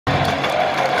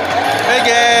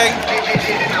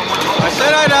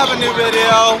Said I'd have a new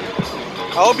video.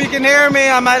 I hope you can hear me.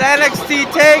 I'm at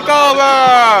NXT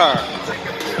TakeOver.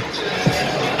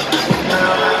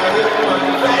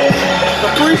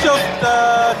 The pre-show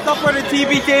stuff for the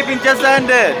TV taping just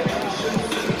ended.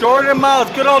 Jordan Miles,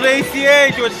 good old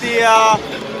ACH with the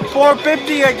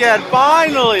 450 again.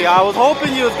 Finally, I was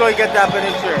hoping you was going to get that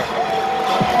finisher.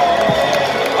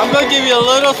 I'm going to give you a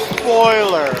little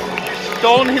spoiler.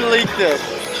 Don't leak this.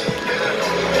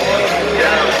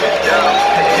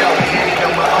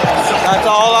 That's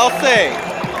all I'll say.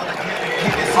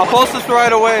 I'll post this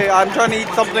right away. I'm trying to eat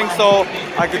something so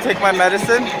I can take my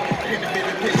medicine.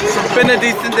 It's been a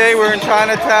decent day. We're in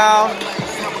Chinatown.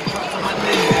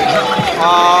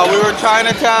 We were in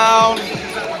Chinatown.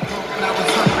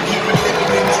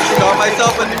 Got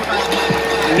myself a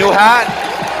new hat.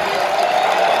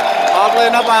 Oddly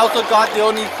enough, I also got the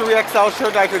only 3XL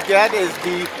shirt I could get is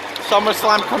the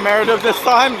SummerSlam commemorative this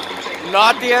time,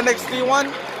 not the NXT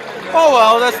one. Oh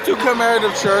well, that's 2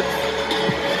 commemorative shirts.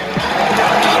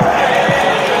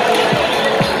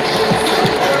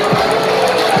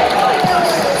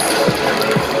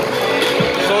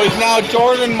 So he's now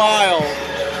Jordan Miles.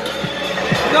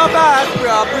 Not bad.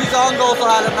 Breezango also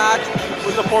had a match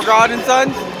with the Forgotten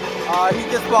Sons. He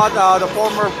just fought the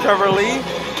former Trevor Lee.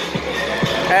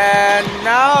 And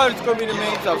now it's going to be the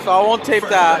main stuff, so I won't tape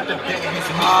that.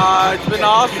 It's been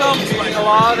awesome, seeing a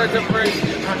lot of different,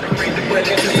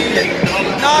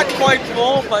 not quite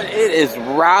full, but it is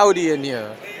rowdy in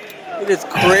here. It is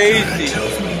crazy.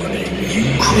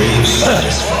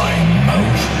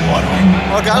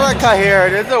 Okay, I'm going to cut here.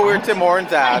 It is a weird Tim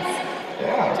Hortons ad.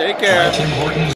 Take care.